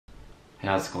Hey,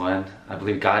 how's it going? I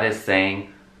believe God is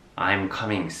saying, I'm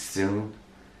coming soon,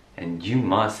 and you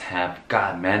must have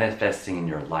God manifesting in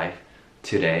your life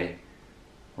today,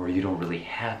 or you don't really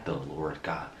have the Lord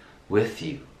God with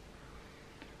you.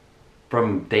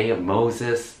 From the day of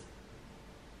Moses,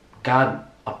 God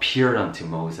appeared unto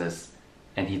Moses,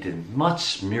 and he did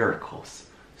much miracles,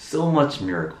 so much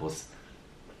miracles,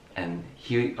 and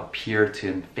he appeared to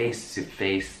him face to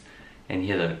face, and he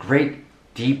had a great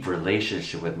deep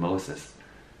relationship with Moses.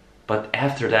 But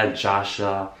after that,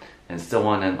 Joshua and so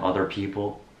on and other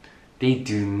people, they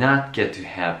do not get to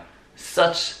have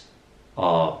such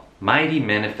a mighty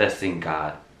manifesting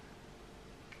God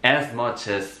as much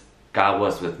as God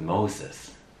was with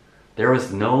Moses. There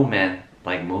was no man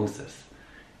like Moses.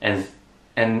 And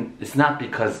it's not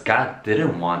because God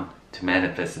didn't want to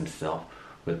manifest himself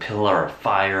with pillar of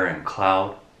fire and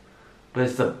cloud, but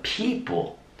it's the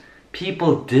people.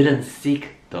 People didn't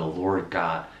seek the Lord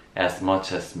God as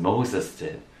much as Moses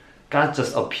did. God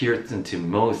just appeared into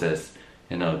Moses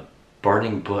in a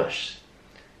burning bush.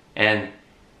 And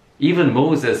even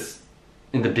Moses,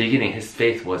 in the beginning, his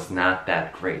faith was not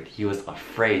that great. He was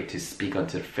afraid to speak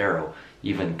unto Pharaoh.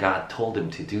 Even God told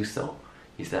him to do so.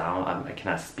 He said, I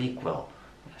cannot speak well.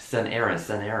 Send Aaron,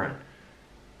 send Aaron.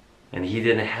 And he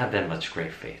didn't have that much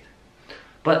great faith.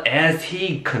 But as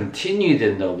he continued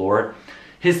in the Lord,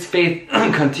 his faith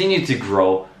continued to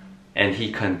grow, and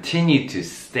he continued to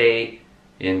stay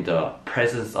in the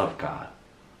presence of God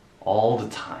all the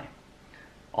time,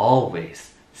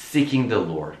 always seeking the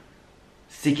Lord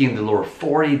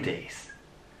 40 days,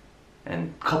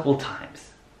 and a couple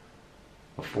times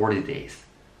of 40 days,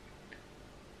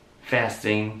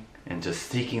 fasting and just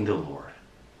seeking the Lord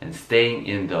and staying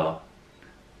in the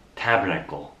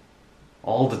tabernacle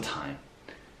all the time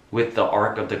with the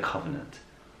Ark of the Covenant,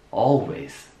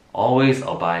 always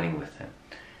abiding with him.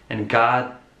 And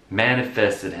God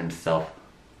manifested himself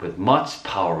with much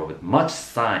power, with much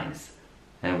signs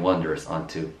and wonders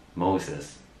unto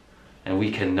Moses. And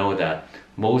we can know that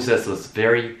Moses was a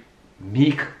very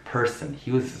meek person.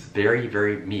 He was very,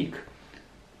 very meek.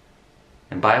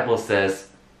 And Bible says,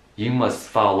 you must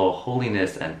follow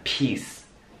holiness and peace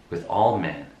with all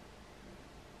men.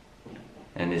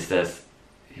 And it says,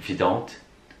 if you don't,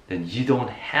 then you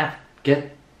don't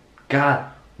get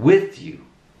God with you.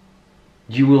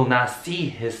 You will not see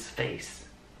his face.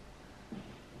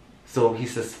 So he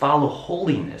says, follow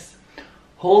holiness.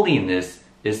 Holiness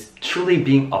is truly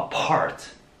being apart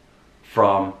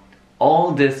from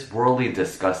all this worldly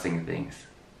disgusting things.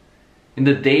 In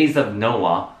the days of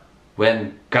Noah,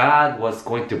 when God was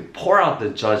going to pour out the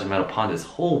judgment upon this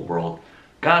whole world,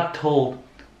 God told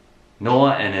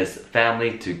Noah and his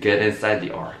family to get inside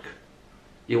the ark.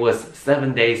 It was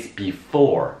 7 days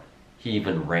before he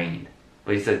even reigned.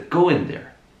 But he said, go in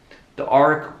there. The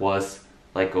ark was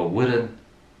like a wooden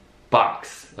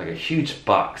box, like a huge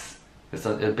box.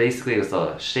 It basically was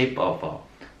a shape of a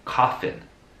coffin,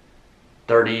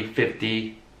 30,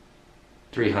 50,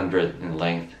 300 in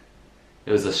length.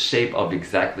 It was a shape of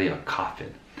exactly a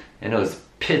coffin. And it was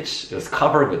pitch, it was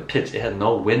covered with pitch. It had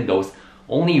no windows,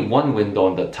 only one window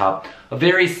on the top, a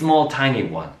very small tiny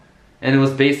one. And it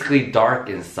was basically dark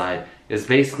inside. It was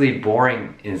basically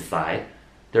boring inside.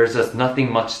 There's just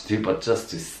nothing much to do but just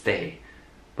to stay.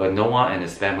 But Noah and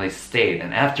his family stayed,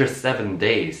 and after 7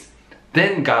 days,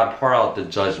 then God poured out the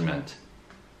judgment.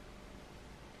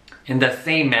 In the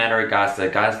same manner, God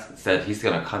said he's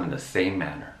going to come in the same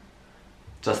manner.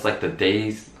 Just like the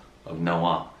days of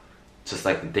Noah, just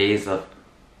like the days of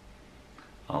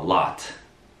Lot.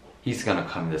 He's going to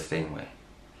come the same way.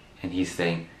 And he's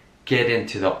saying, get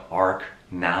into the ark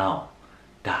now.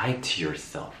 Die to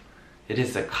yourself. It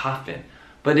is a coffin,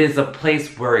 but it is a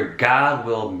place where God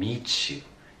will meet you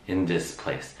in this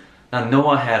place. Now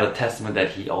Noah had a testament that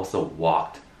he also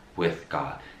walked with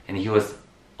God, and he was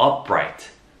upright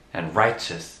and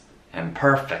righteous and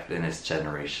perfect in his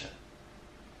generation.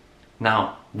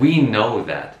 Now we know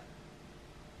that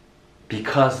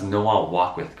because Noah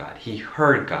walked with God, he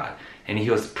heard God, and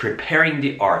he was preparing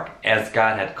the ark as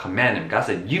God had commanded him. God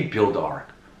said, you build the ark,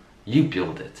 you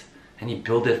build it. And he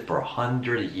built it for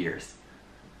 100 years.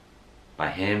 By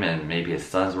him, and maybe his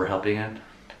sons were helping him,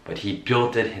 but he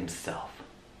built it himself.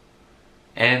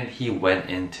 And he went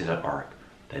into the ark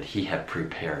that he had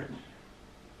prepared,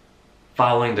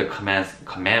 following the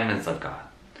commandments of God.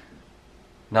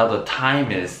 Now the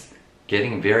time is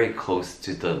getting very close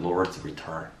to the Lord's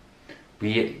return.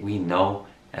 We know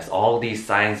as all these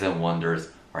signs and wonders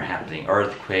are happening,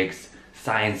 earthquakes,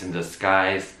 signs in the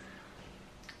skies,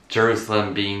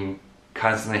 Jerusalem being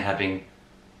constantly having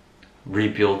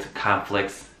rebuilt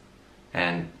conflicts,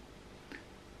 and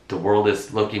the world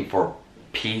is looking for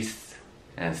peace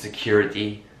and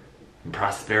security and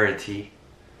prosperity,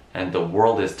 and the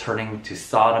world is turning to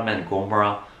Sodom and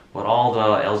Gomorrah with all the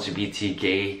LGBT,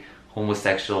 gay,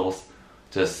 homosexuals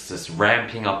just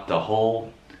ramping up the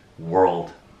whole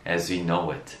world as we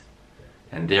know it.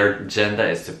 And their agenda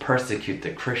is to persecute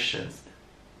the Christians.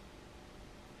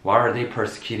 Why are they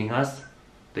persecuting us?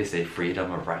 They say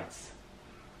freedom of rights.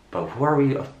 But who are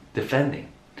we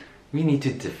defending? We need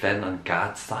to defend on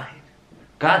God's side.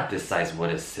 God decides what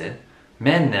is sin.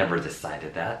 Men never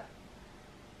decided that.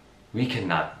 We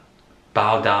cannot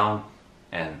bow down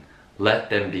and let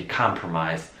them be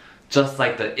compromised. Just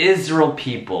like the Israel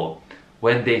people,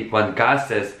 when God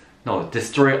says, no,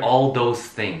 destroy all those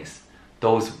things,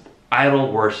 those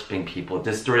idol worshipping people,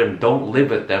 destroy them, don't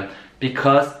live with them,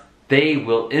 because they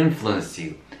will influence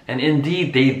you. And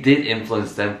indeed, they did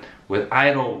influence them with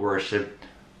idol worship,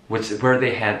 where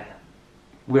they had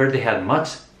much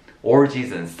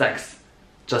orgies and sex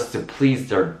just to please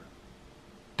their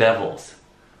devils,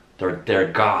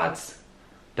 their gods.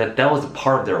 That was a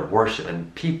part of their worship,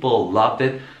 and people loved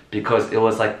it because it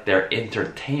was like their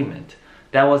entertainment.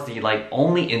 That was the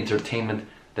only entertainment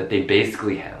that they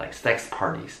basically had, like sex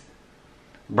parties.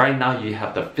 Right now you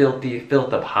have the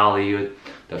filth of Hollywood,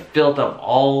 the filth of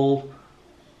all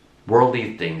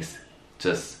worldly things,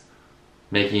 just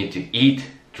making you to eat,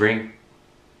 drink,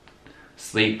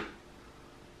 sleep,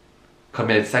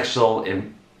 commit sexual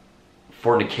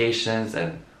fornications,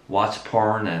 and watch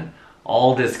porn, and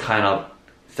all this kind of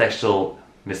sexual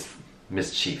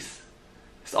mischiefs.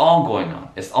 It's all going on.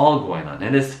 It's all going on.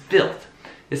 And it's filth.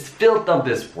 It's filth of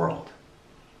this world.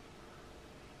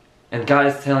 And God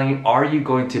is telling you, are you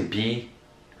going to be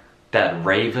that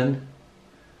raven,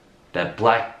 that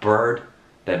black bird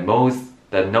that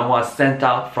Noah sent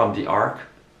out from the ark?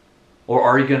 Or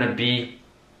are you going to be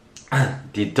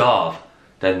the dove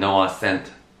that Noah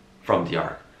sent from the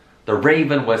ark? The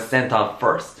raven was sent out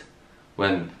first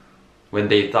when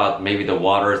they thought maybe the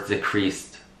waters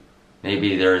decreased,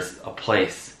 maybe there's a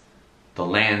place, the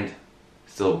land.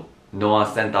 So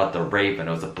Noah sent out the raven.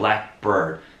 It was a black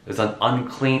bird. It was an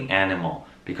unclean animal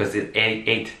because it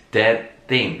ate dead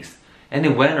things. And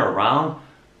it went around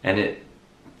and it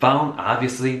found,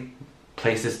 obviously,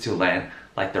 places to land,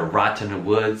 like the rotten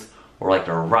woods, or like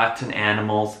the rotten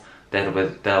animals that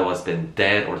was been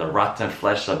dead, or the rotten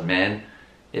flesh of men.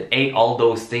 It ate all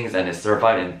those things and it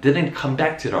survived and didn't come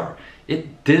back to the ark.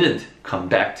 It didn't come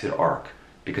back to the ark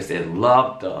because it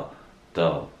loved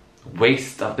the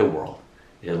waste of the world.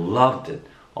 It loved it.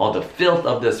 All the filth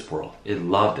of this world. It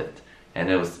loved it. And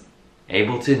it was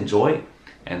able to enjoy it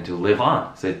and to live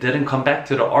on. So it didn't come back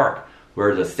to the ark,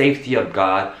 where the safety of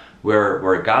God,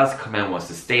 where God's command was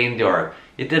to stay in the ark.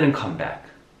 It didn't come back.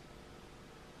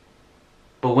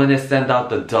 But when they sent out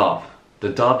the dove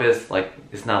is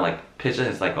it's not like pigeon,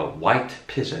 it's like a white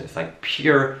pigeon. It's like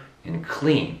pure and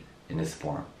clean in its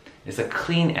form. It's a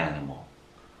clean animal.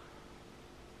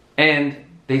 And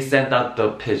they sent out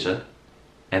the pigeon,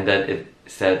 and then it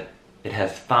said it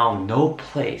has found no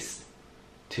place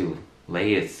to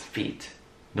lay its feet,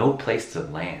 no place to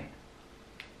land.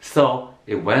 So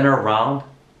it went around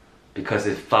because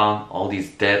it found all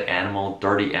these dead animals,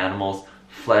 dirty animals,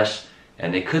 flesh,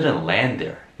 and it couldn't land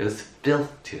there. It was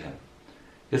filth to him.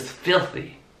 It was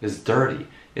filthy, it was dirty,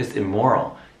 it was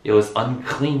immoral, it was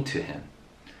unclean to him.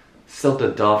 So the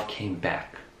dove came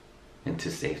back into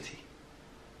safety.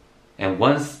 And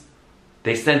once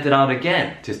they sent it out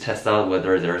again to test out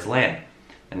whether there's land.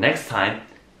 And next time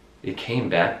it came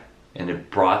back and it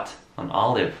brought an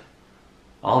olive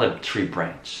tree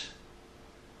branch.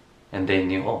 And they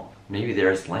knew, oh, maybe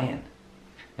there's land.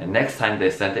 And next time they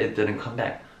sent it, it didn't come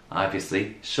back.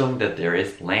 Obviously showing that there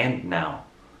is land now.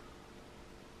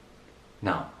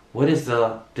 Now, what is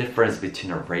the difference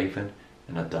between a raven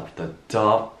and a dove? The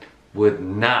dove would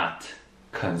not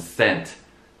consent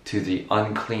to the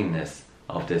uncleanness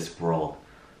of this world,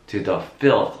 to the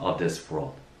filth of this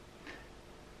world.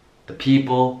 The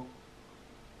people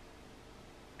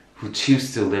who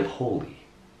choose to live holy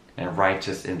and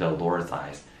righteous in the Lord's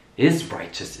eyes is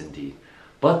righteous indeed.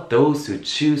 But those who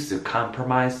choose to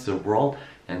compromise the world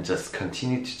and just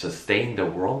continue to just stay in the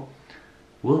world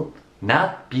will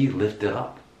not be lifted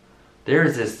up. There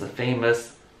is this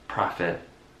famous prophet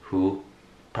who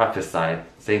prophesied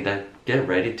saying that get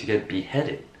ready to get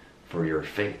beheaded for your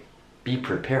faith. Be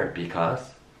prepared,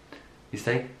 because he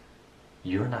said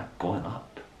you're not going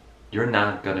up. You're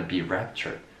not going to be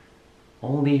raptured.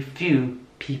 Only few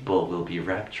people will be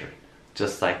raptured,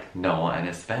 just like Noah and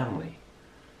his family.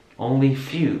 Only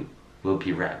few will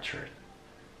be raptured,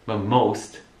 but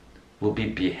most will be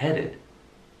beheaded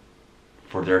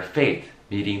for their faith,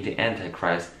 meeting the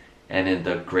Antichrist and in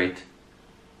the great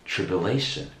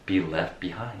tribulation be left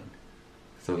behind.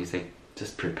 So he's like,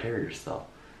 just prepare yourself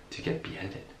to get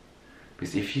beheaded.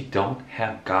 Because if you don't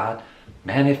have God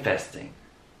manifesting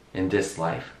in this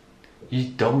life, you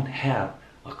don't have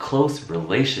a close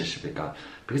relationship with God.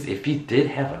 Because if you did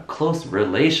have a close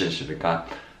relationship with God,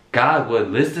 God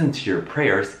would listen to your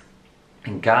prayers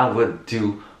and God would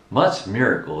do much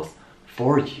miracles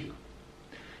for you.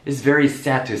 It's very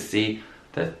sad to see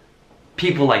that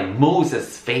people like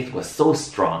Moses' faith was so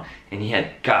strong and he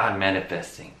had God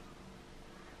manifesting.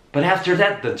 But after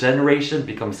that, the generation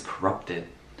becomes corrupted.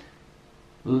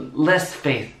 Less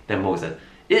faith than Moses.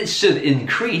 It should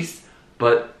increase,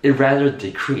 but it rather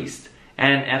decreased.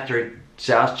 And after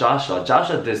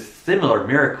Joshua did similar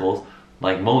miracles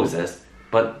like Moses,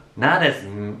 but not as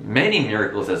many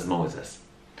miracles as Moses.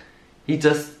 He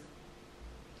just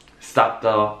stopped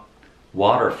the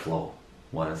water flow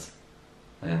once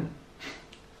and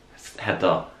had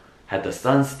the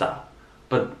sun stop.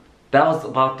 But that was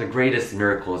about the greatest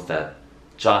miracles that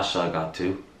Joshua got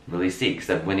to really see,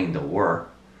 except winning the war.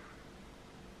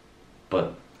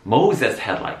 But Moses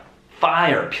had like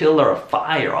fire, pillar of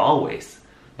fire always,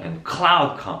 and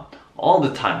cloud come all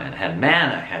the time, and had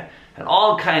manna, had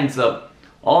all kinds of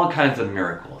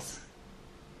miracles.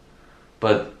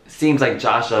 But it seems like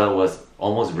Joshua was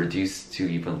almost reduced to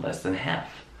even less than half,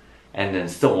 and then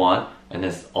so on, and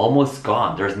it's almost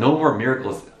gone. There's no more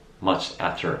miracles much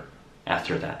after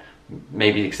that.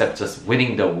 Maybe except just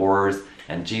winning the wars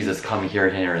and Jesus coming here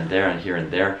and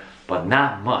there, but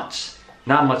not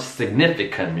much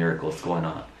significant miracles going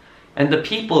on. And the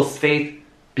people's faith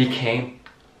became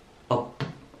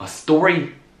a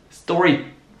story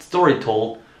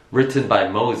told, written by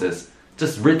Moses,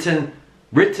 just written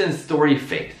story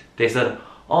faith. They said,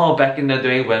 oh, back in the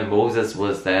day when Moses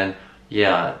was then,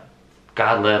 yeah,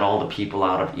 God led all the people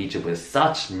out of Egypt with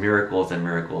such miracles.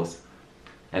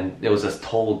 And it was just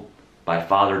told by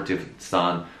father to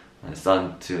son, and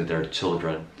son to their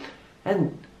children.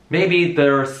 And maybe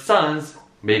their sons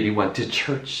went to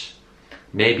church,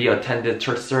 maybe attended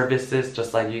church services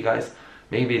just like you guys.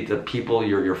 Maybe the people,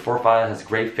 your forefather has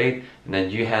great faith, and then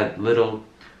you had little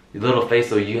faith,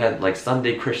 so you had like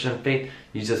Sunday Christian faith.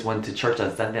 You just went to church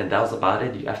on Sunday and that was about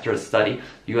it. After a study,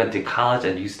 you went to college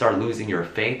and you start losing your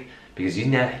faith because you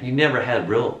never had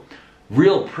real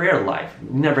prayer life. You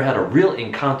never had a real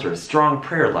encounter, a strong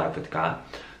prayer life with God.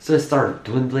 So it started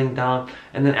dwindling down,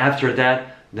 and then after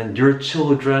that, then your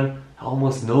children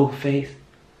almost no faith,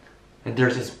 and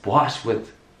they're just washed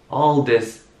with all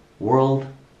this world,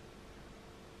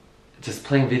 just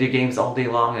playing video games all day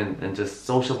long and just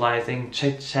socializing,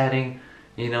 chit-chatting,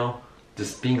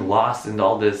 just being lost in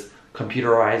all this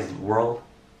computerized world.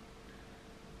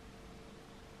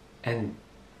 And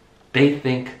they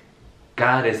think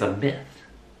God is a myth.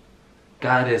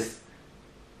 God is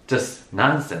just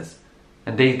nonsense.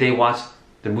 And they watch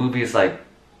the movies like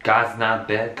God's Not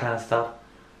Dead kind of stuff.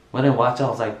 When I watch it, I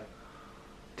was like,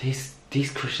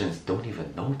 these Christians don't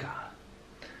even know God.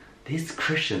 These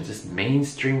Christians, this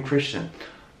mainstream Christian,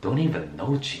 don't even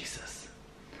know Jesus.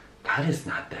 God is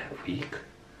not that weak.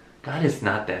 God is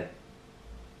not that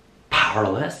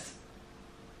powerless.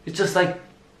 It's just like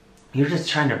you're just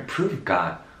trying to prove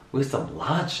God with some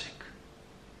logic.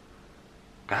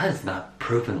 God is not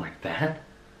proven like that.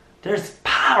 There's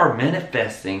power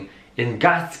manifesting in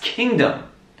God's kingdom.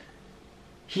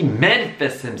 He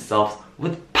manifests himself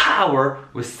with power,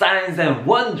 with signs and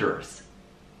wonders.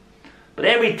 But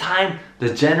every time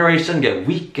the generation get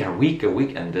weak and weak and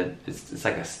weak, and then it's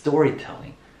like a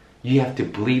storytelling. You have to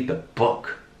believe the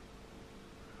book.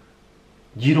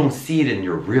 You don't see it in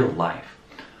your real life.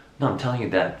 No, I'm telling you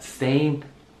that same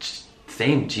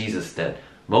Jesus that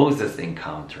Moses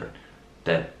encountered,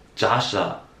 that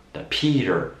Joshua, that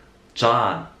Peter,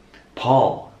 John,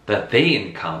 Paul, that they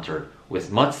encountered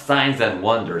with much signs and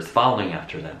wonders following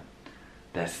after them,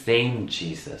 that same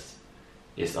Jesus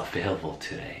is available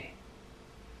today.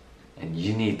 And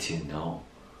you need to know.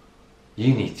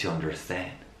 You need to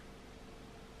understand.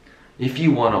 If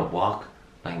you want to walk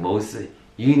like Moses,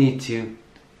 you need to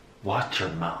watch your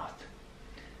mouth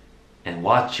and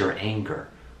watch your anger,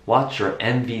 watch your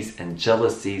envies and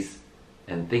jealousies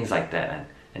and things like that,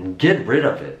 and get rid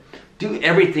of it. Do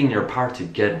everything in your power to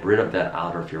get rid of that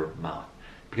out of your mouth,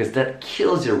 because that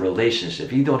kills your relationship.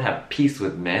 If you don't have peace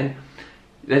with men,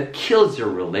 that kills your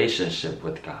relationship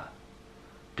with God,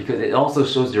 because it also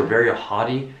shows you're very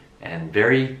haughty and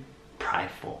very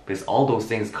prideful, because all those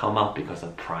things come out because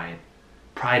of pride.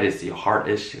 Pride is the heart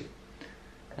issue,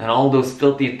 and all those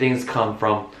filthy things come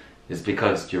from is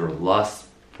because your lust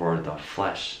for the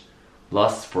flesh,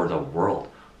 lust for the world,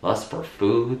 lust for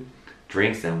food,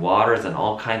 drinks and waters and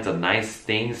all kinds of nice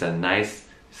things and nice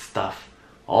stuff.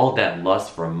 All that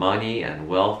lust for money and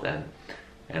wealth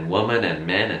and women and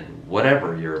men and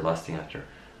whatever you're lusting after.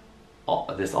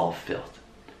 This all filth.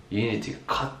 You need to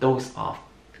cut those off.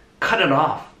 Cut it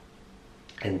off.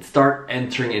 And start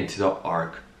entering into the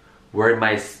ark, where it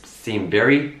might seem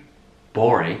very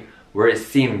boring, where it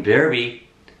seems very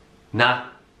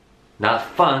not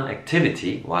fun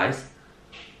activity wise,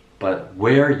 but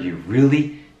where you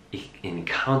really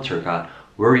encounter God,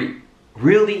 where you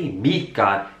really meet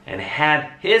God and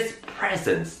have His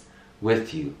presence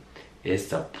with you.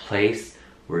 It's a place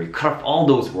where you cut off all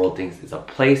those world things. It's a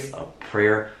place of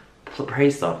prayer,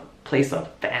 place of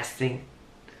fasting,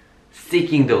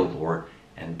 seeking the Lord.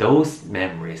 And those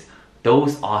memories,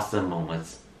 those awesome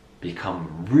moments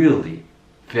become really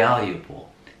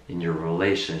valuable in your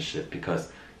relationship,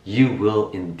 because you will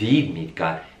indeed meet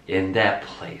God in that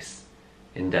place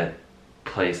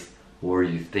where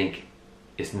you think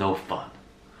it's no fun.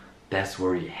 That's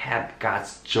where you have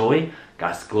God's joy,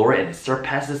 God's glory, and it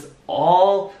surpasses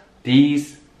all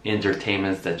these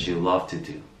entertainments that you love to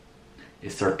do.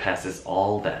 It surpasses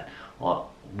all that.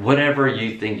 Whatever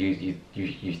you think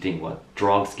you think what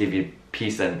drugs give you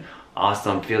peace and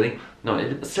awesome feeling. No,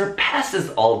 it surpasses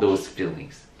all those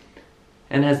feelings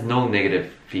and has no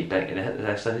negative feedback.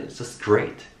 It's just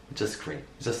great. It's just great.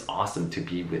 It's just awesome to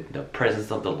be with the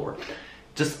presence of the Lord.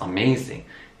 Just amazing.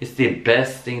 It's the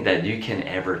best thing that you can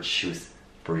ever choose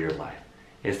for your life,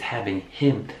 is having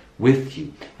Him with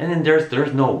you. And then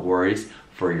there's no worries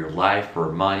for your life,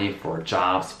 for money, for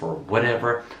jobs, for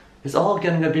whatever. It's all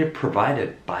going to be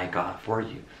provided by God for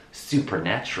you,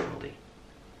 supernaturally.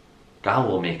 God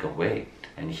will make a way,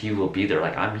 and He will be there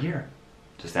like, I'm here.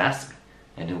 Just ask me,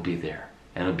 and He'll be there,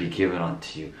 and it'll be given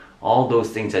unto you. All those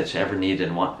things that you ever need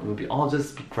and want, it will be all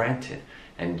just be granted,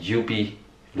 and you'll be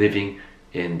living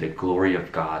in the glory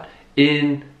of God,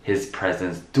 in His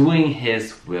presence, doing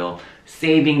His will,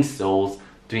 saving souls,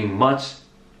 doing much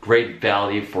great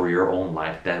value for your own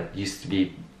life that used to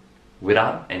be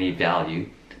without any value,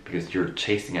 because you're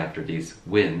chasing after these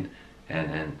wind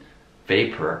and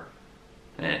vapor.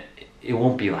 And it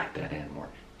won't be like that anymore.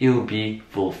 It will be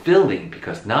fulfilling,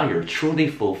 because now you're truly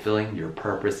fulfilling your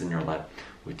purpose in your life,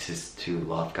 which is to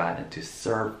love God and to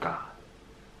serve God.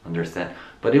 Understand?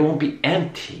 But it won't be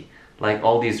empty like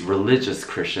all these religious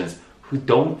Christians who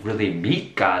don't really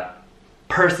meet God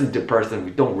person to person, who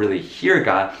don't really hear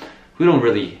God, who don't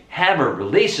really have a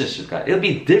relationship with God. It'll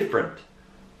be different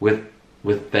with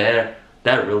that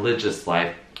religious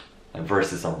life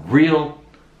versus a real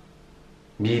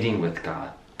meeting with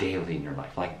God daily in your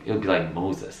life. Like, it'll be like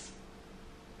Moses.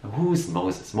 Who's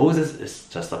Moses? Moses is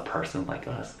just a person like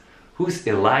us. Who's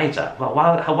Elijah? Well,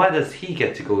 why does he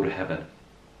get to go to heaven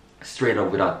straight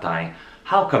up without dying?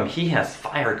 How come he has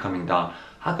fire coming down?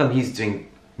 How come he's doing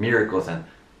miracles? And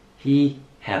he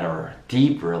had a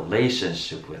deep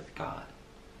relationship with God.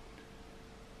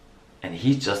 And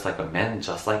he's just like a man,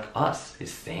 just like us.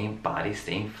 His same body,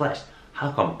 same flesh.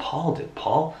 How come Paul did?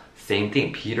 Paul, same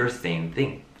thing. Peter, same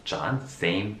thing. John,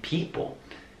 same people.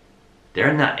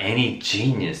 They're not any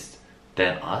genius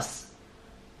than us.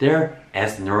 They're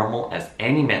as normal as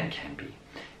any man can be.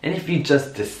 And if you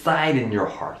just decide in your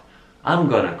heart, I'm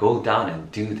gonna go down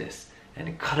and do this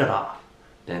and cut it off,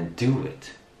 then do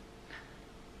it.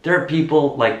 There are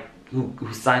people like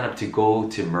who sign up to go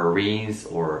to Marines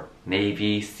or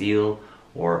Navy, SEAL,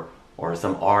 or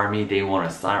some army they want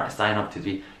to sign up to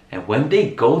be. And when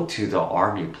they go to the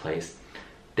army place,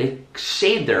 they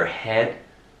shave their head,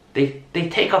 they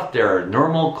take off their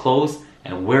normal clothes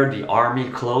and wear the army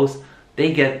clothes.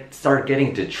 They start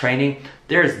getting to training.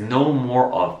 There's no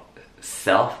more of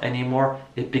self anymore.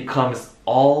 It becomes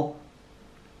all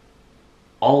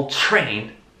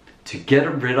trained to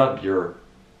get rid of your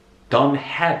dumb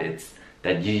habits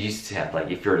that you used to have.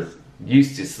 Like if you're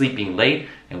used to sleeping late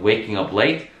and waking up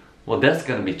late, well, that's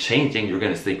going to be changing. You're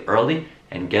going to sleep early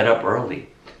and get up early.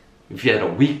 If you had a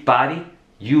weak body,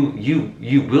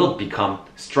 you will become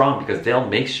strong, because they'll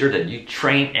make sure that you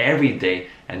train every day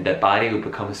and that body will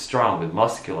become strong with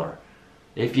muscular.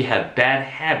 If you have bad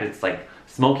habits like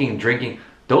smoking and drinking,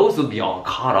 those will be all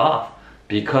cut off,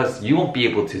 because you won't be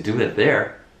able to do it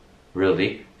there,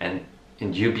 really, and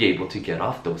you'll be able to get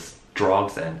off those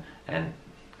drugs and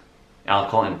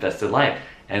alcohol infested life.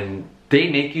 And they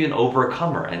make you an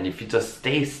overcomer, and if you just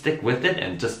stick with it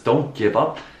and just don't give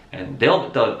up, and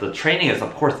the training is,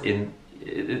 of course,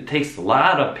 it takes a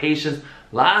lot of patience,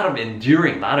 a lot of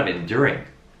enduring.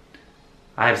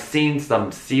 I've seen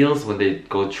some SEALs when they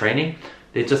go training,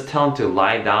 they just tell them to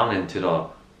lie down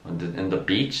in the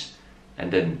beach,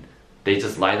 and then they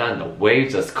just lie down and the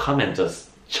waves just come and just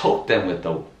choke them with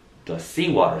the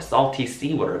seawater, salty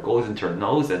seawater goes into her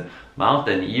nose and mouth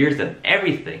and ears and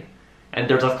everything. And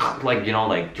they're just like,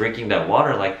 like drinking that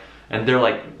water, like, and they're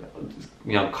like,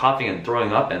 coughing and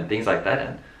throwing up and things like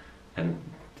that. And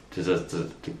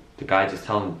the guy just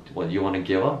tell him, well, you want to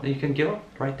give up? You can give up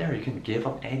right there. You can give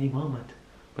up any moment.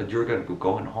 But you're going to be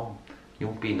going home. You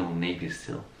won't be no Navy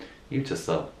SEAL. You're just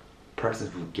a person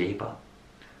who gave up.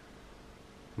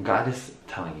 God is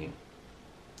telling you,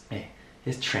 hey,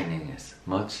 his training is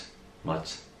much,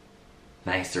 much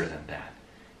nicer than that.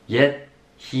 Yet,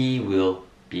 he will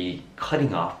be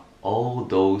cutting off all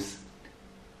those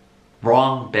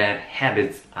wrong, bad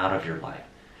habits out of your life.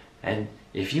 And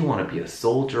if you want to be a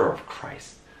soldier of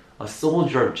Christ, a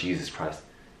soldier of Jesus Christ,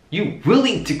 you're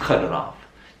willing to cut it off.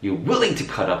 You're willing to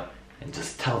cut up and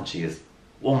just tell Jesus,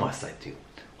 what must I do?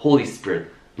 Holy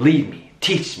Spirit, lead me,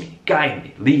 teach me, guide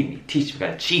me, lead me, teach me.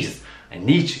 God, Jesus, I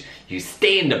need you. You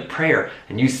stay in the prayer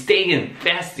and you stay in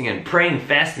fasting and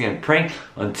praying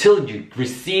until you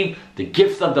receive the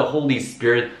gifts of the Holy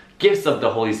Spirit. Gifts of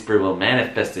the Holy Spirit will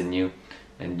manifest in you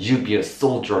and you be a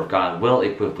soldier of God, well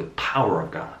equipped with power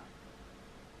of God.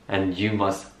 And you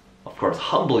must, of course,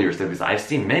 humble yourself, because I've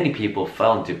seen many people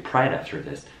fall into pride after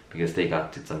this because they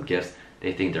got some gifts.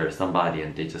 They think they're somebody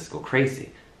and they just go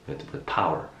crazy with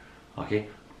power. Okay?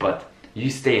 But you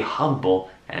stay humble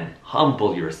and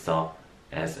humble yourself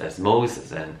as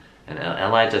Moses and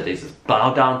Elijah. They just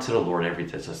bow down to the Lord every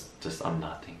day. Just I'm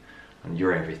nothing. And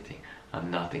you're everything.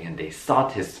 I'm nothing. And they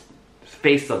sought his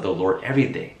face of the Lord every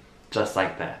day. Just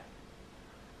like that.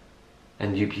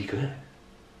 And you be good.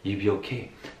 You be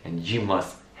okay. And you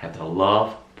must have the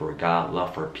love for God,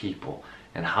 love for people.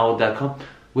 And how would that come?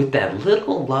 With that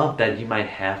little love that you might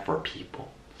have for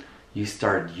people. You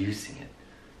start using it.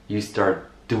 You start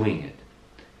doing it.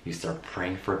 You start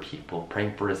praying for people,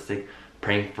 praying for the sick,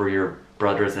 praying for your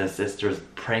brothers and sisters,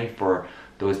 praying for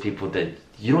those people that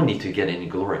you don't need to get any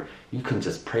glory. You can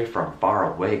just pray from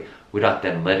far away without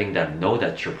them letting them know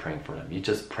that you're praying for them. You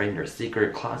just pray in your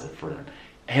secret closet for them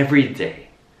every day.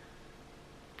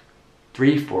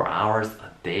 3-4 hours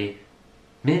a day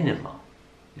minimum.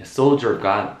 A soldier of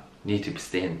God needs to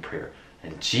stay in prayer.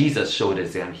 And Jesus showed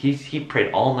us that he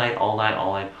prayed all night,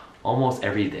 almost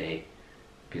every day,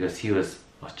 because he was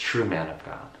a true man of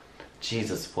God.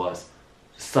 Jesus was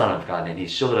the Son of God, and he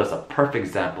showed us a perfect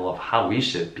example of how we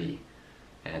should be.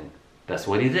 And that's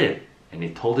what he did. And he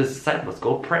told his disciples,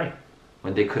 go pray.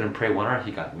 When they couldn't pray 1 hour,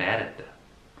 he got mad at them.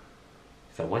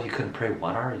 He said, what, you couldn't pray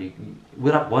 1 hour?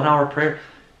 Without 1 hour prayer,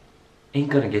 ain't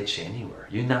gonna get you anywhere.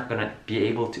 You're not gonna be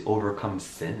able to overcome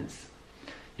sins.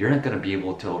 You're not gonna be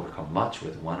able to overcome much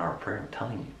with 1 hour prayer, I'm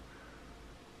telling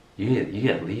you. You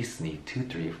at least need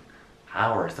 2-3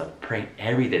 hours of praying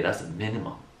every day. That's a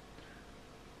minimum.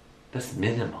 That's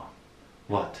minimum.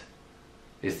 What?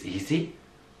 It's easy?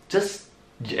 Just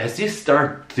as you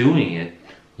start doing it,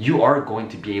 you are going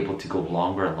to be able to go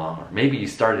longer and longer. Maybe you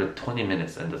started at 20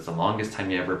 minutes and that's the longest time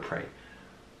you ever pray.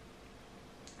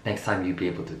 Next time you'll be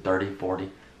able to 30, 40.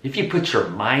 If you put your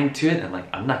mind to it and like,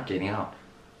 I'm not getting out.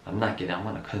 I'm going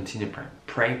to continue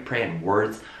praying. Pray in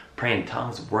words. Pray in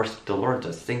tongues. Worship the Lord.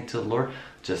 Just sing to the Lord.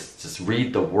 Just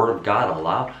read the Word of God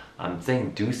aloud. I'm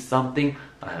saying do something.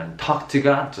 And talk to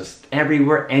God. Just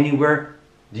everywhere, anywhere.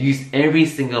 Use every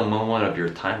single moment of your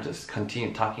time. Just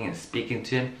continue talking and speaking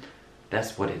to Him.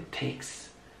 That's what it takes.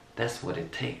 That's what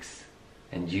it takes.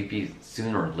 And you be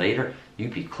sooner or later, you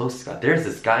be close to God. There's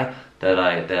this guy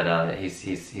that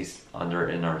he's under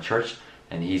in our church,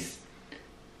 and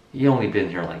he only been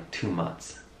here like 2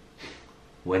 months.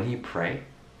 When he pray,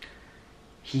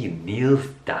 he kneels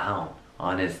down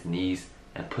on his knees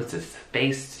and puts his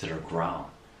face to the ground,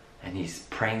 and he's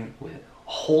praying with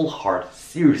whole heart.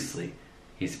 Seriously,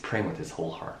 he's praying with his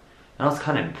whole heart. And I was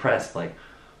kind of impressed, like,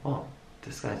 oh,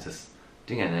 this guy's just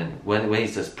doing it. And then when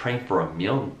he's just praying for a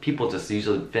meal, people just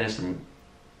usually finish the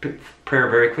prayer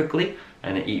very quickly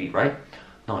and eat, right?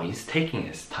 No, he's taking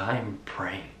his time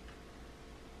praying.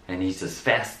 And he's just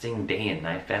fasting day and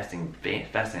night, fasting.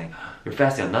 You're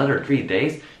fasting another 3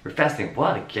 days? You're fasting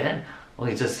what again? Well,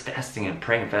 he's just fasting and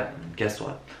praying. Guess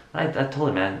what? I told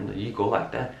him, man, you go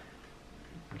like that,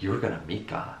 you're gonna meet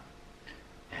God.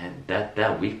 And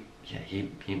that week, yeah, he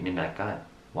met God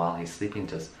while he's sleeping.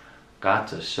 God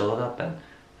just showed up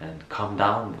and come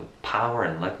down with power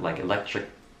and like electric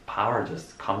power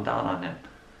just come down on him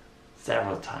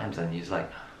several times, and he's like,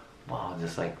 wow,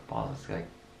 it's like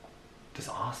just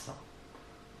awesome.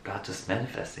 God just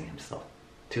manifesting himself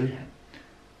to him.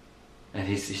 And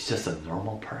he's just a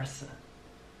normal person.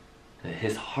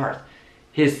 His heart,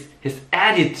 his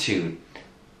attitude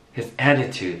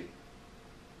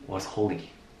was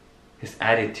holy. His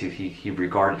attitude, he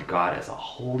regarded God as a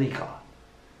holy God.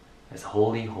 As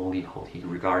holy, holy, holy. He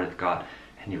regarded God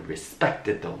and he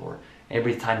respected the Lord.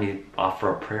 Every time he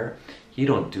offered a prayer, he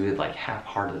don't do it like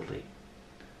half-heartedly,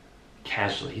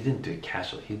 casually. He didn't do it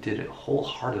casually. He did it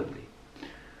wholeheartedly,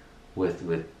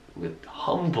 with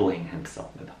humbling himself,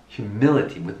 with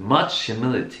humility, with much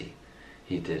humility.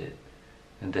 He did it.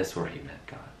 And that's where he met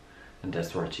God. And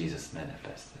that's where Jesus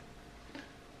manifested.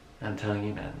 I'm telling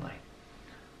you, man, like,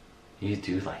 you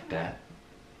do like that,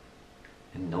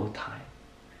 in no time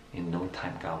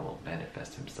God will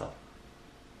manifest himself.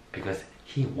 Because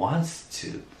he wants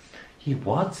to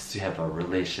have a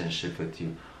relationship with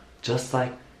you, just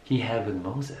like he had with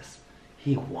Moses.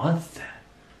 He wants that.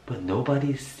 But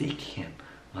nobody is seeking him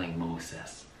like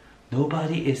Moses.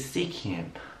 Nobody is seeking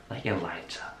him like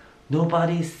Elijah.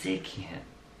 Nobody is seeking him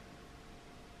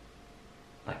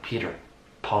like Peter,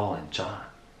 Paul, and John.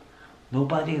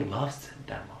 Nobody loves him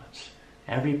that much.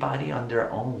 Everybody on their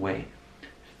own way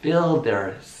fill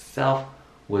their self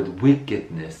with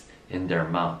wickedness in their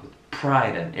mouth, with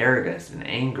pride and arrogance and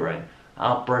anger and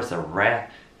outbursts of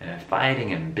wrath and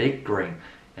fighting and bickering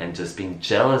and just being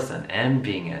jealous and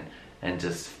envying and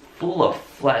just full of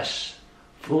flesh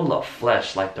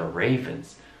like the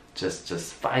ravens,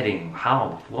 just fighting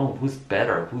who's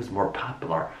better, who's more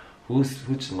popular,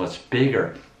 who's much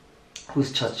bigger,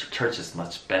 whose church is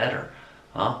much better.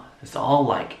 It's all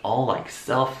like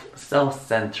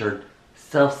self-centered.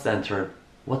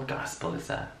 What gospel is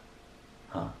that?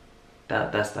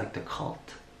 That's like the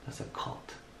cult. That's a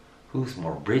cult. Who's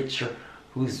more richer?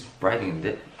 Who's writing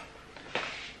this?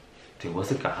 There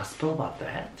was a gospel about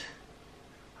that?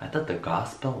 I thought the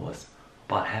gospel was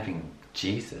about having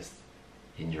Jesus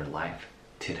in your life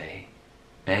today,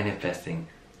 manifesting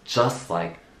just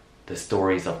like the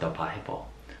stories of the Bible,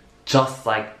 just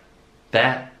like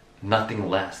that, nothing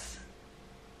less.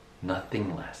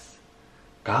 Nothing less.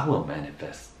 God will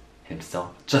manifest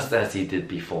himself just as he did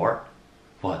before.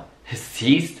 What? He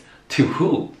ceased to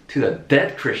who? To the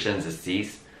dead Christians he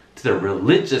ceased, to the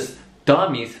religious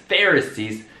dummies,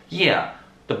 Pharisees. Yeah,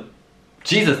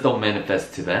 Jesus don't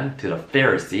manifest to them, to the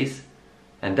Pharisees.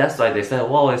 And that's why they said,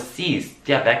 well, it ceased.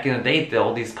 Yeah, back in the day,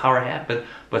 all these power happened,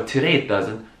 but today it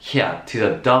doesn't. Yeah, to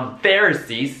the dumb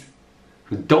Pharisees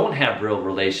who don't have real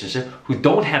relationship, who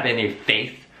don't have any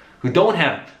faith, who don't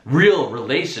have real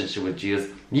relationship with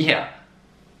Jesus. Yeah,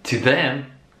 to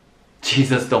them,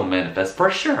 Jesus don't manifest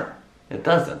for sure. It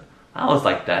doesn't. I was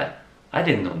like that. I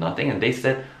didn't know nothing, and they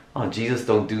said, oh, Jesus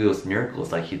don't do those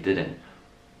miracles like he didn't.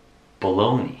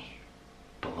 Baloney.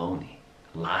 Baloney.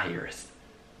 Liars.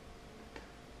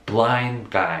 Blind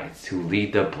guides who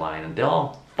lead the blind, and they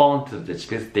all fall into the ditch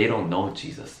because they don't know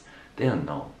Jesus. They don't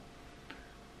know.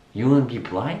 You want to be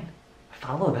blind?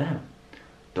 Follow them.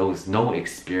 Those no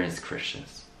experienced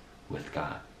Christians with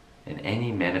God in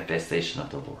any manifestation of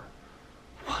the Lord.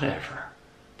 Whatever.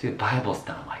 Dude, Bible's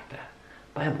not like that.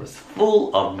 Bible is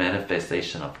full of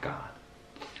manifestation of God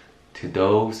to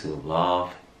those who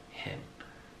love him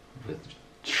with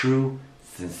true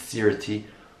sincerity,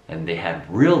 and they have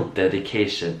real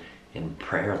dedication in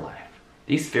prayer life.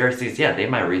 These Pharisees, yeah, they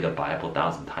might read the Bible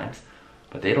 1,000 times,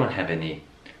 but they don't have any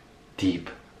deep,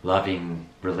 loving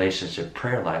relationship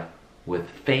prayer life with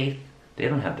faith. They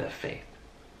don't have that faith.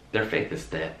 Their faith is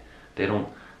dead. They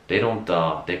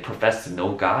profess to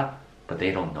know God, but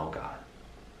they don't know God.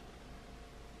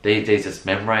 They just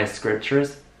memorize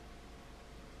scriptures,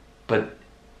 but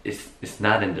it's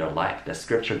not in their life. The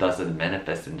scripture doesn't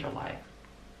manifest in their life.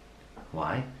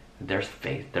 Why? Their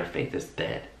faith is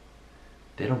dead.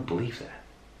 They don't believe that.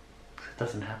 It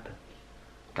doesn't happen.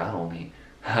 God only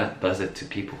does it to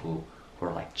people who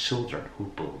are like children, who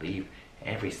believe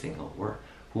every single word,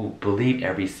 who believe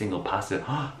every single positive.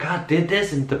 Oh, God did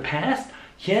this in the past?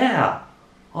 Yeah.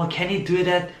 Oh, can he do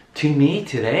that to me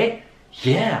today?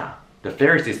 Yeah. The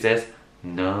Pharisee says,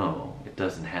 no, it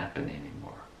doesn't happen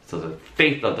anymore. So the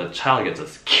faith of the child gets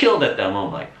just killed at that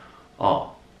moment. Like,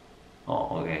 oh,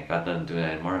 okay, God doesn't do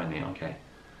that anymore. I mean, okay.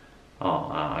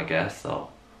 I guess so.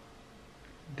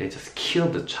 They just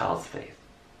killed the child's faith.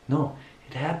 No,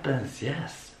 it happens,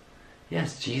 yes.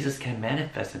 Yes, Jesus can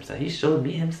manifest himself. He showed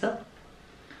me himself.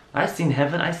 I've seen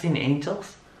heaven, I've seen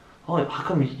angels. Oh, how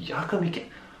come you can?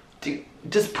 Dude,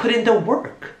 just put in the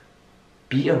work.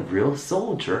 Be a real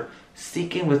soldier,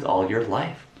 seeking with all your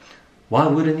life. Why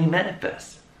wouldn't he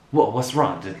manifest? What's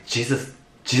wrong? Did Jesus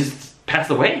pass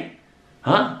away?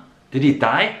 Huh? Did he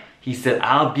die? He said,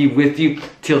 I'll be with you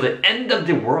till the end of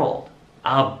the world.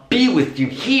 I'll be with you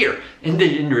here in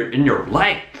your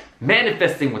life,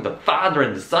 manifesting with the Father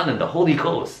and the Son and the Holy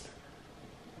Ghost.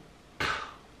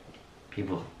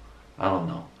 People, I don't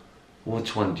know.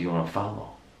 Which one do you want to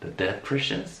follow? The dead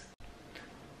Christians?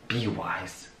 Be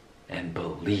wise and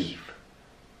believe.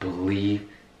 Believe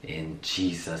in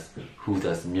Jesus, who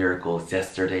does miracles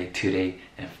yesterday, today,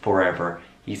 and forever.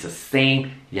 He's the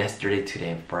same yesterday,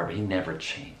 today, and forever. He never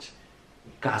changed.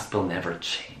 Gospel never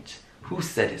changed. Who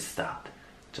said it stopped?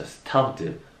 Just tell them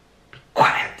to be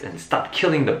quiet and stop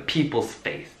killing the people's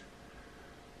faith.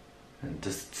 And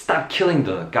just stop killing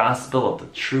the gospel of the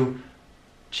true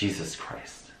Jesus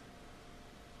Christ.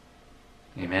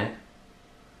 Amen?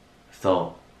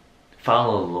 So,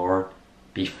 follow the Lord.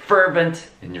 Be fervent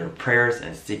in your prayers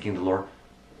and seeking the Lord.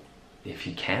 If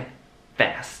you can,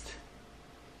 fast.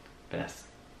 Fast.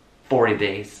 40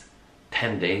 days,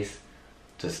 10 days.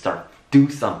 Just start. Do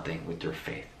something with your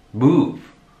faith.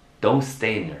 Move. Don't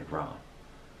stay in your ground.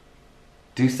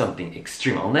 Do something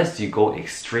extreme. Unless you go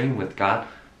extreme with God,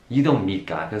 you don't meet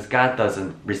God, because God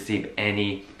doesn't receive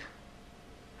any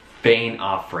vain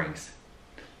offerings.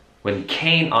 When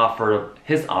Cain offered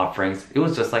his offerings, it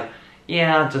was just like,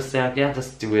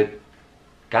 just do it.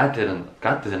 God didn't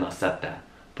accept that.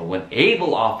 But when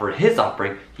Abel offered his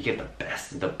offering, he gave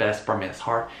the best from his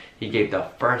heart. He gave the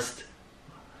first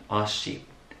sheep.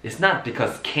 It's not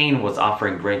because Cain was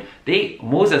offering grain.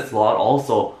 Moses' law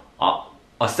also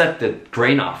accepted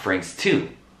grain offerings too.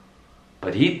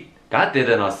 But God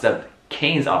didn't accept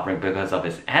Cain's offering because of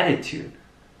his attitude.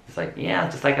 It's like,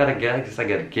 just I gotta get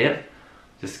a gift.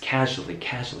 Just casually.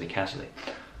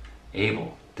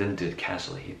 Abel didn't do it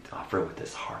casually. He offered with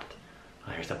his heart.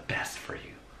 Oh, here's the best for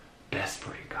you. Best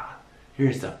for you, God.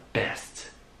 Here's the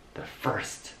best. The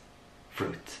first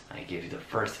fruit. I give you the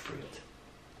first fruit.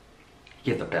 He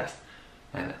gave the best.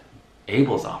 And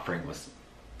Abel's offering was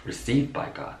received by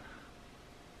God.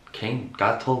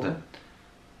 God told him,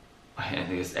 and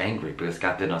he was angry because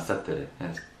God didn't accept it.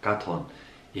 And God told him,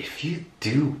 if you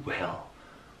do well,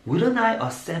 wouldn't I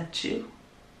accept you?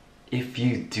 If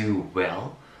you do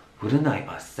well, wouldn't I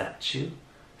accept you?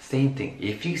 Same thing.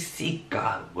 If you seek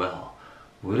God well,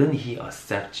 wouldn't He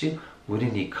accept you?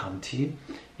 Wouldn't He come to you?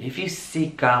 If you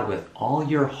seek God with all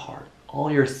your heart,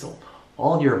 all your soul,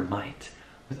 all your might,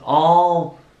 with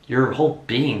all your whole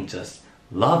being, just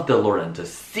love the Lord and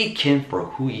just seek Him for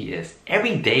who He is.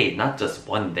 Every day, not just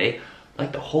one day,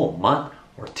 like the whole month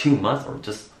or 2 months or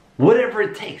just whatever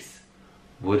it takes.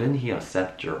 Wouldn't He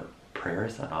accept your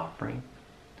prayers and offering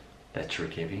that you're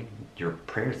giving? Your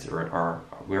prayers are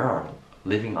a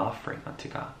living offering unto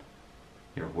God.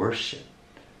 Your worship,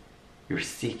 your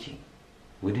seeking.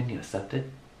 Wouldn't He accept it?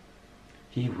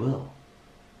 He will.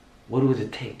 What would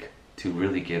it take to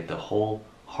really give the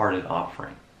wholehearted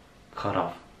offering? Cut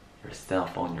off your cell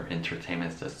phone, your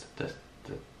entertainment, just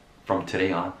from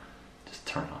today on, just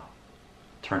turn off.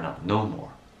 Turn off. No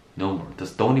more. No more.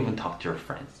 Just don't even talk to your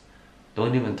friends.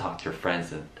 Don't even talk to your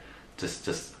friends, and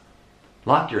just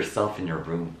lock yourself in your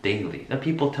room daily. And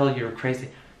people tell you you're crazy.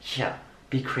 Yeah,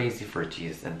 be crazy for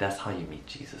Jesus, and that's how you meet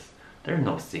Jesus. There's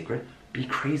no secret. Be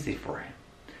crazy for Him,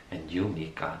 and you'll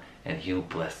meet God, and He'll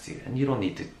bless you. And you don't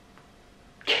need to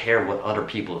care what other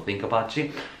people think about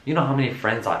you. You know how many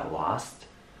friends I lost?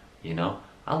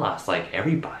 I lost like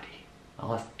everybody. I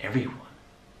lost everyone.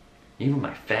 Even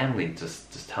my family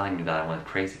just telling me that I went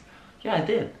crazy. Yeah, I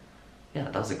did. Yeah,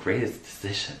 that was the greatest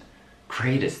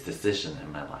decision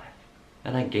in my life.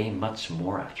 And I gained much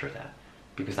more after that,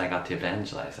 because I got to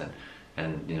evangelize,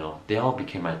 and they all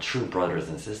became my true brothers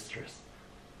and sisters.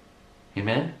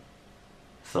 Amen?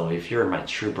 So if you're my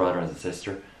true brother and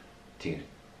sister, dude,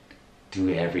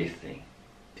 do everything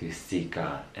to seek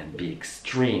God and be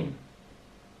extreme,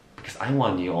 because I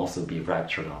want you also to be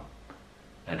raptured up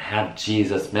and have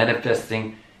Jesus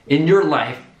manifesting in your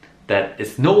life, that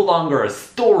it's no longer a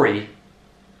story,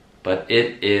 but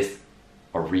it is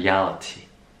a reality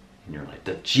in your life.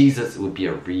 That Jesus would be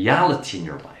a reality in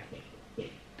your life.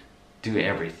 Do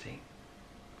everything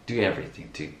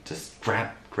to just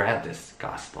grab this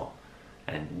gospel.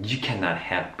 And you cannot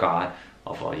have God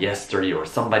of a yesterday or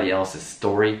somebody else's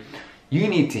story. You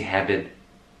need to have it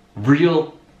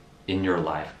real in your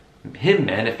life. Him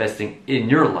manifesting in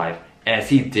your life as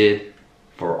He did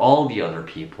for all the other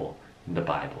people in the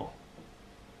Bible.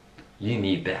 You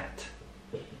need that.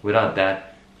 Without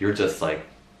that, you're just like,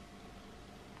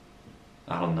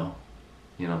 I don't know.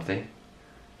 You know what I'm saying?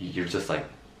 You're just like,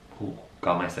 who?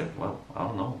 God might say, well, I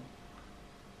don't know.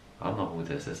 I don't know who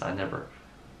this is. I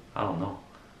don't know.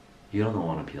 You don't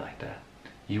want to be like that.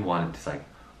 You want it to like,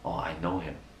 oh, I know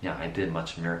Him. Yeah, I did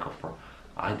much miracle for.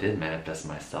 I did manifest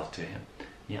myself to Him.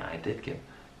 Yeah, I did give.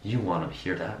 You want to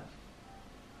hear that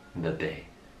in the day.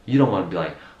 You don't want to be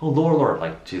like, oh, Lord, Lord.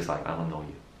 Like, Jesus, like, I don't know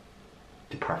you.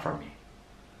 Depart from me.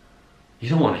 You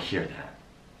don't want to hear that.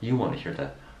 You want to hear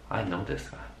that. I know this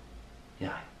God.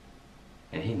 Yeah.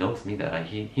 And he knows me that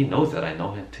he knows that I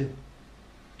know him too.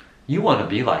 You want to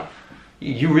be like,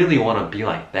 you really want to be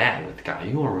like that with God.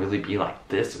 You want to really be like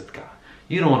this with God.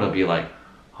 You don't want to be like,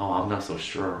 oh, I'm not so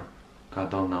sure. God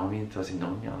don't know me. Does he know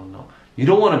me? I don't know. You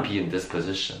don't want to be in this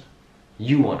position.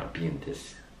 You want to be in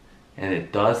this. And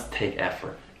it does take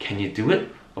effort. Can you do it?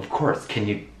 Of course. Can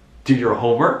you do your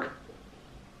homework?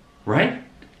 Right?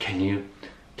 Can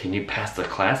you pass the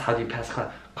class? How do you pass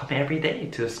class? Come every day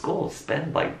to the school.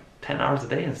 Spend like 10 hours a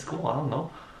day in school. I don't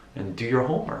know. And do your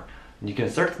homework. You can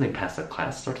certainly pass a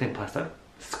class. Certainly pass a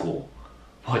school.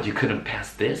 What, you couldn't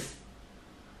pass this?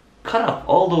 Cut off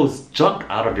all those junk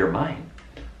out of your mind.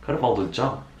 Cut off all the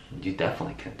junk. You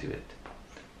definitely can do it.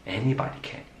 Anybody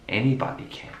can. Anybody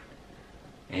can.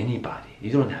 Anybody.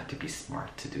 You don't have to be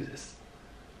smart to do this.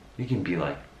 You can be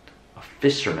like a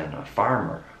fisherman, a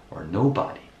farmer, or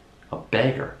nobody. A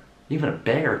beggar. Even a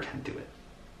beggar can do it.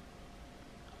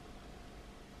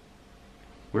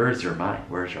 Where is your mind?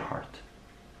 Where is your heart?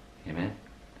 Amen?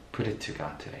 Put it to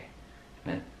God today.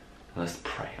 Amen? Let's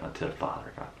pray unto the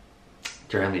Father God.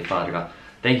 Dear Heavenly Father God,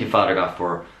 thank you, Father God,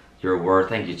 for your word.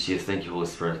 Thank you, Jesus. Thank you, Holy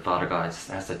Spirit. Father God, I just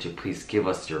ask that you please give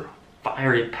us your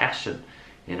fiery passion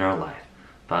in our life.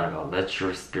 Father God, let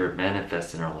your Spirit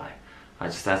manifest in our life. I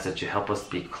just ask that you help us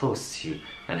be close to you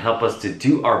and help us to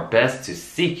do our best to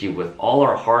seek you with all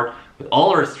our heart, with all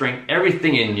our strength,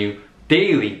 everything in you,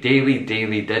 daily, daily,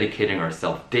 daily, dedicating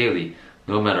ourselves daily,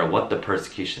 no matter what the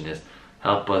persecution is.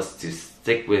 Help us to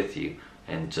stick with you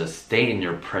and just stay in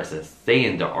your presence, stay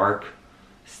in the ark,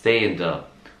 stay in the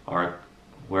ark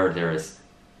where there is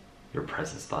your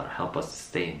presence, Father. Help us to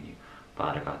stay in you,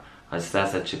 Father God. I just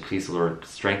ask that you please, Lord,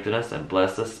 strengthen us and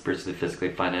bless us spiritually,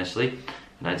 physically, financially.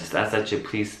 And I just ask that you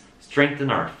please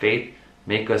strengthen our faith,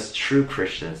 make us true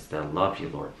Christians that love you,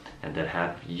 Lord, and that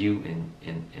have you in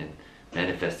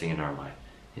manifesting in our life.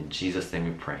 In Jesus' name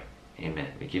we pray. Amen.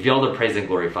 We give you all the praise and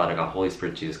glory, Father God, Holy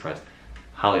Spirit, Jesus Christ.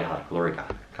 Hallelujah. Glory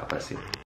God. God bless you.